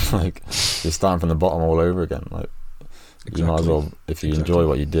design. Like, you're starting from the bottom all over again. Like, you might as well, if you enjoy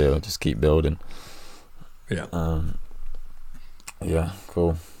what you do, just keep building. Yeah. Yeah,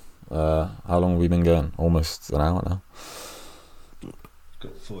 cool. How long have we been going? Almost an hour now.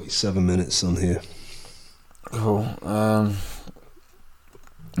 Got 47 minutes on here. Cool.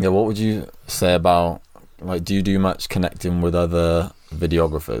 Yeah, what would you say about like, do you do much connecting with other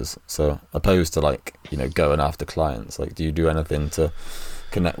videographers? So opposed to like, you know, going after clients, like, do you do anything to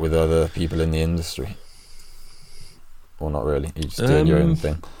connect with other people in the industry, or not really? You just doing your own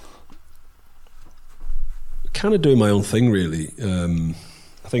thing? Kind of doing my own thing, really.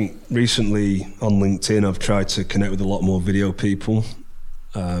 I think recently on LinkedIn I've tried to connect with a lot more video people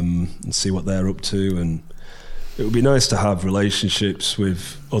and see what they're up to, and it would be nice to have relationships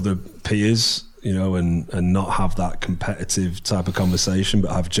with other peers, you know, and not have that competitive type of conversation,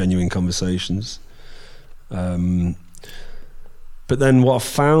 but have genuine conversations. But then what I've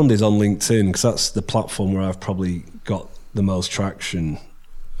found is on LinkedIn, because that's the platform where I've probably got the most traction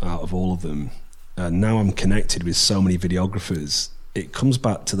out of all of them, and now I'm connected with so many videographers, it comes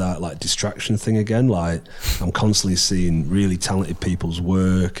back to that like distraction thing again. Like, I'm constantly seeing really talented people's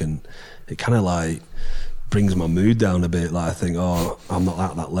work, and it kind of like brings my mood down a bit. Like, I think, oh, I'm not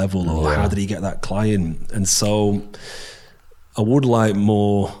at that level, or how did he get that client? And so I would like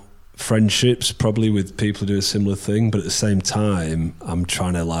more friendships probably with people who do a similar thing, but at the same time I'm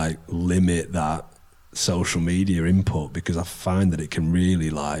trying to like limit that social media input, because I find that it can really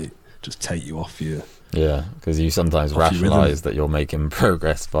like just take you off your... Yeah, because you sometimes rationalize that you're making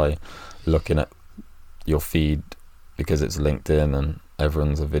progress by looking at your feed because it's LinkedIn and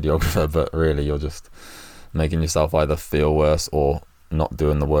everyone's a videographer, but really you're just making yourself either feel worse or not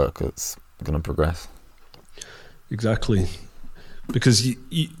doing the work that's going to progress. Exactly. Because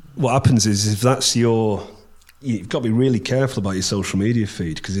what happens is, if that's your... You've got to be really careful about your social media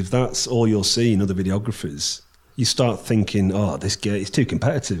feed, because if that's all you're seeing, other videographers, you start thinking, oh, this guy is too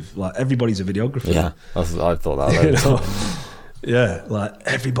competitive. Like, everybody's a videographer. Yeah, I thought that. Yeah, like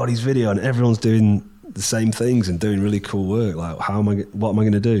everybody's video and everyone's doing the same things and doing really cool work. Like, what am I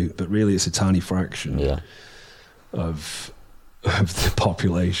going to do? But really, it's a tiny fraction of the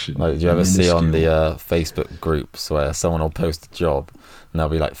population. Like, do you ever see on the Facebook groups where someone will post a job and there'll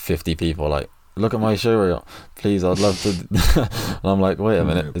be like 50 people like, look at my show reel, please, I'd love to. And I'm like, wait a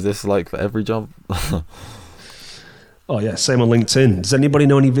minute, is this like for every job? Oh yeah, same on LinkedIn. Does anybody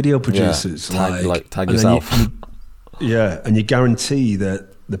know any video producers? Tag yourself. And you guarantee that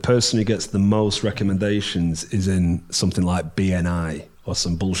the person who gets the most recommendations is in something like BNI or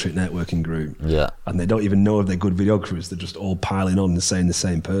some bullshit networking group. Yeah. And they don't even know if they're good videographers. They're just all piling on and saying the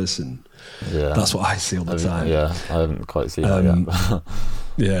same person. Yeah. That's what I see all the time. Yeah, I haven't quite seen that yet.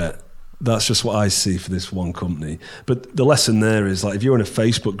 Yeah. That's just what I see for this one company. But the lesson there is, like, if you're in a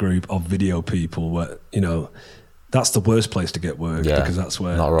Facebook group of video people, where, you know, that's the worst place to get work, because that's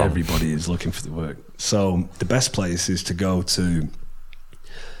where everybody is looking for the work. So the best place is to go to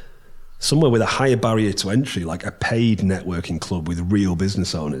somewhere with a higher barrier to entry, like a paid networking club with real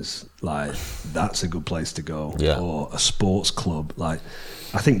business owners. Like, that's a good place to go. Yeah. Or a sports club. Like,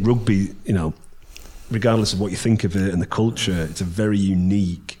 I think rugby, you know, regardless of what you think of it and the culture, it's a very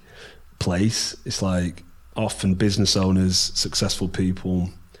unique place. It's like often business owners, successful people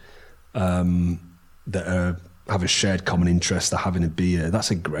that have a shared common interest, they're having a beer.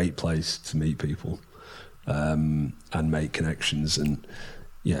 That's a great place to meet people and make connections. And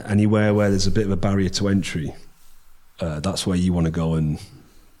yeah, anywhere where there's a bit of a barrier to entry, that's where you want to go and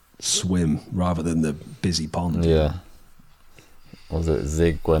swim rather than the busy pond. Yeah. Was it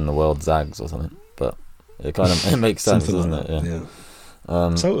zig when the world zags or something? But it kind of, it makes sense, doesn't it? Yeah.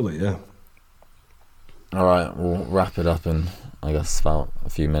 Totally, yeah. All right, we'll wrap it up in, I guess, about a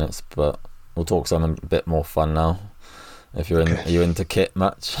few minutes, but we'll talk something a bit more fun now. If you're are you into kit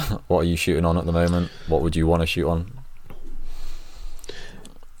much? What are you shooting on at the moment? What would you want to shoot on?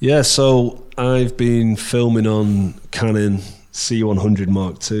 Yeah, so I've been filming on Canon C100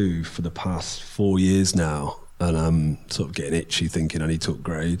 Mark II for the past 4 years now, and I'm sort of getting itchy thinking I need to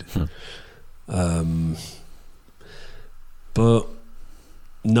upgrade. But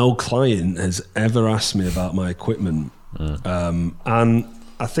no client has ever asked me about my equipment. And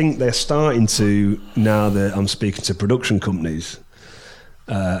I think they're starting to, now that I'm speaking to production companies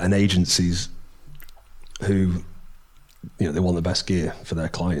and agencies who, you know, they want the best gear for their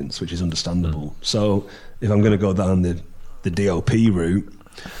clients, which is understandable. So if I'm going to go down the DOP route,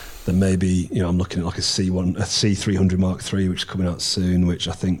 then maybe, you know, I'm looking at like a C300 Mark III, which is coming out soon, which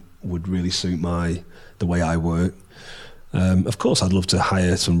I think would really suit the way I work. Of course, I'd love to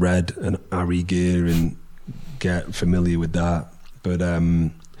hire some Red and ARRI gear and get familiar with that. But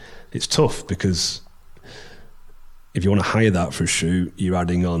it's tough, because if you want to hire that for a shoot, you're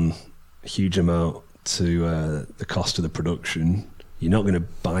adding on a huge amount to the cost of the production. You're not going to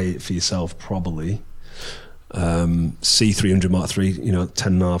buy it for yourself, probably. C300 Mark III, you know,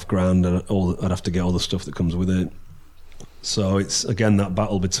 10.5 grand, and I'd have to get all the stuff that comes with it. So it's again that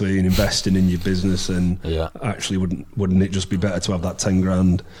battle between investing in your business and actually wouldn't it just be better to have that 10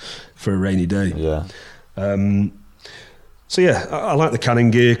 grand for a rainy day? Yeah. So yeah, I like the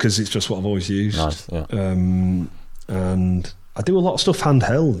Canon gear because it's just what I've always used. Nice. Yeah. And I do a lot of stuff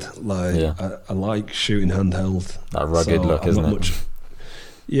handheld. I like shooting handheld. That rugged look, isn't it?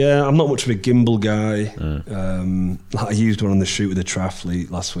 I'm not much of a gimbal guy. I used one on the shoot with the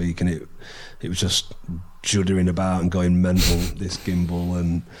triathlete last week, and it was just juddering about and going mental. This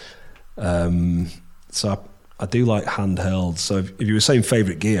gimbal, and so I do like handheld. So if you were saying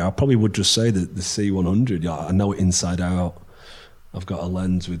favourite gear, I probably would just say the C100. I know it inside out. I've got a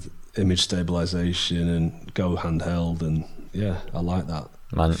lens with image stabilization and go handheld, and I like that.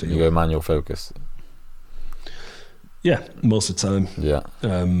 You go manual focus. Yeah, most of the time. Yeah.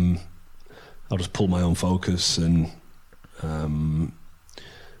 I'll just pull my own focus, and I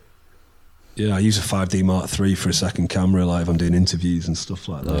use a 5D Mark III for a second camera, like if I'm doing interviews and stuff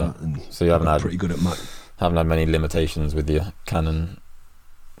like that. And so you haven't pretty good at haven't had many limitations with your Canon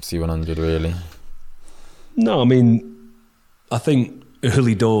C100, really? No, I mean, I think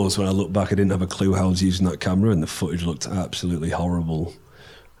early doors when I look back, I didn't have a clue how I was using that camera, and the footage looked absolutely horrible.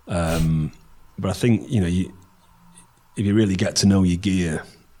 But I think if you really get to know your gear,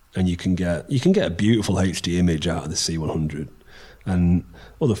 and you can get a beautiful HD image out of the C100, and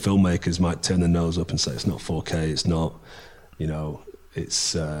other filmmakers might turn their nose up and say it's not 4K, it's not,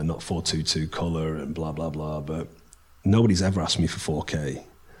 it's not 422 color and blah blah blah. But nobody's ever asked me for 4K.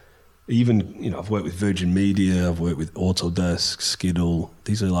 Even I've worked with Virgin Media, I've worked with Autodesk, Skiddle.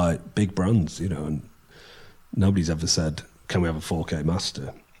 These are like big brands, and nobody's ever said, "Can we have a 4K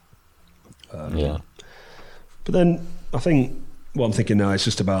master?" But then I think what I'm thinking now is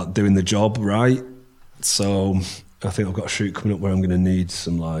just about doing the job right. So I think I've got a shoot coming up where I'm going to need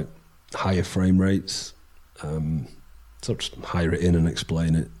some like higher frame rates. So just hire it in and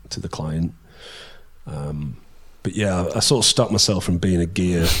explain it to the client. But I sort of stopped myself from being a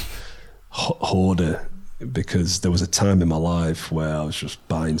gear hoarder, because there was a time in my life where I was just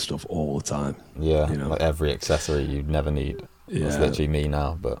buying stuff all the time. Yeah, like every accessory you'd never need. That's literally me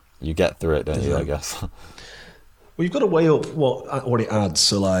now, but you get through it, don't you, I guess? Well, you've got to weigh up what it adds.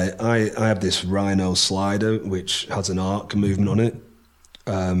 So like I have this Rhino slider which has an arc movement on it.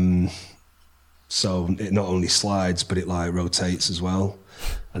 So it not only slides, but it like rotates as well.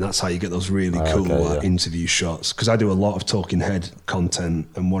 And that's how you get those really cool interview shots. Because I do a lot of talking head content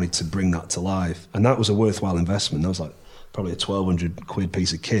and wanted to bring that to life. And that was a worthwhile investment. That was like probably a 1,200 quid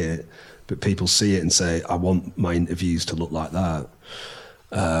piece of kit. But people see it and say, I want my interviews to look like that.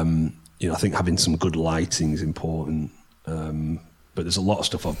 I think having some good lighting is important. But there's a lot of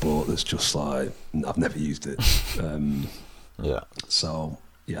stuff I've bought that's just like, I've never used it. So,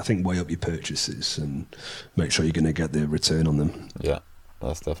 I think weigh up your purchases and make sure you're going to get the return on them. Yeah,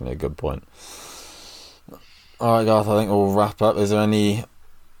 that's definitely a good point. All right, Garth, I think we'll wrap up. Is there any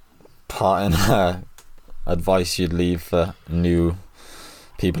parting advice you'd leave for new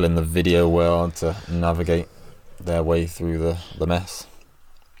people in the video world to navigate their way through the mess?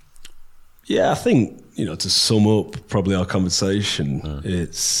 Yeah, I think, to sum up probably our conversation,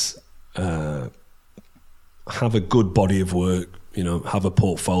 it's have a good body of work, have a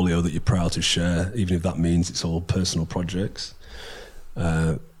portfolio that you're proud to share, even if that means it's all personal projects.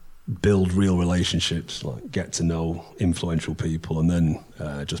 Build real relationships, like get to know influential people, and then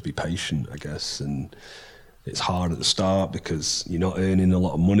just be patient, I guess. And it's hard at the start because you're not earning a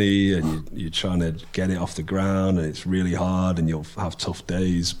lot of money and you're trying to get it off the ground, and it's really hard and you'll have tough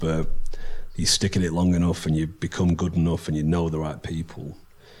days, but you stick at it long enough and you become good enough and you know the right people,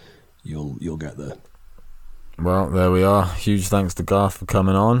 you'll get there. Well, there we are. Huge thanks to Garth for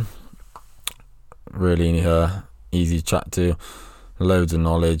coming on. Really easy chat to. Loads of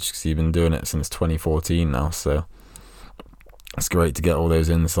knowledge, because you've been doing it since 2014 now, so it's great to get all those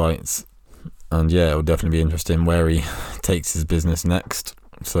insights. And it'll definitely be interesting where he takes his business next.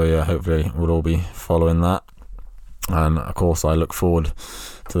 So hopefully we'll all be following that. And of course I look forward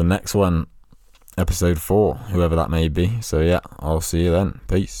to the next one, episode 4, whoever that may be. So I'll see you then.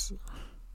 Peace.